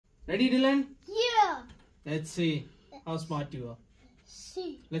Ready, Dylan? Yeah. Let's see how smart you are.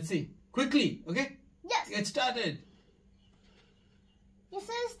 See. Let's see. Quickly, okay? Yes. Get started. This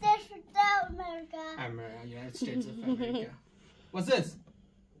is States of America. United States of America. What's this?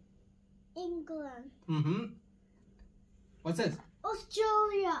 England. Mm-hmm. What's this?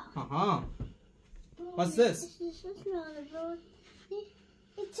 Australia. Uh-huh. What's this? This is not a road.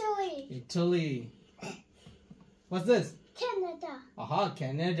 Italy. Italy. What's this? Canada. Aha,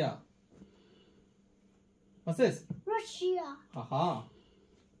 Canada. What's this? Russia. Aha.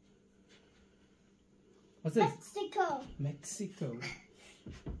 What's this? Mexico. Mexico.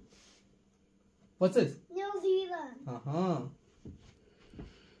 What's this? New Zealand. Uh-huh.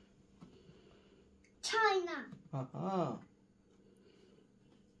 China. Uh-huh.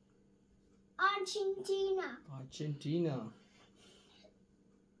 Argentina. Argentina.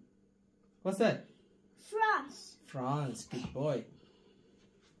 What's that? France. France. Good boy.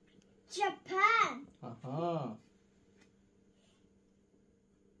 Japan. Uh-huh.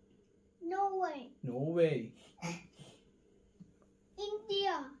 Norway. Norway.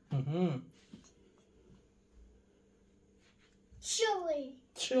 India. Mm-hmm. Chile.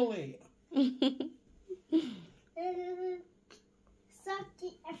 Chile. South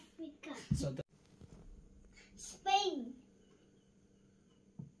Africa. So Spain.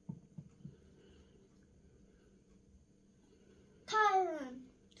 Thailand.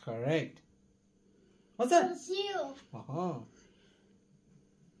 correct. What's that? Brazil. Uh-huh.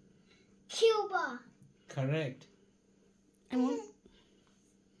 Cuba. Correct.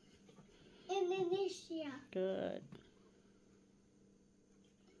 Indonesia. Good.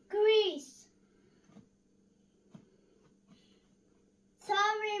 Greece.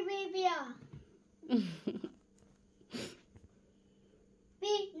 Saudi Arabia.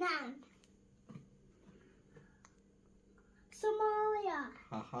 Vietnam. Somalia.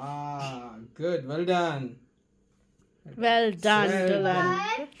 Aha. Good. Well done. Well done, Well Dylan. done.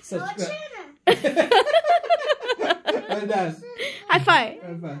 But Subscribe. no China. Well done. High five.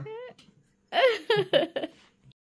 Well done.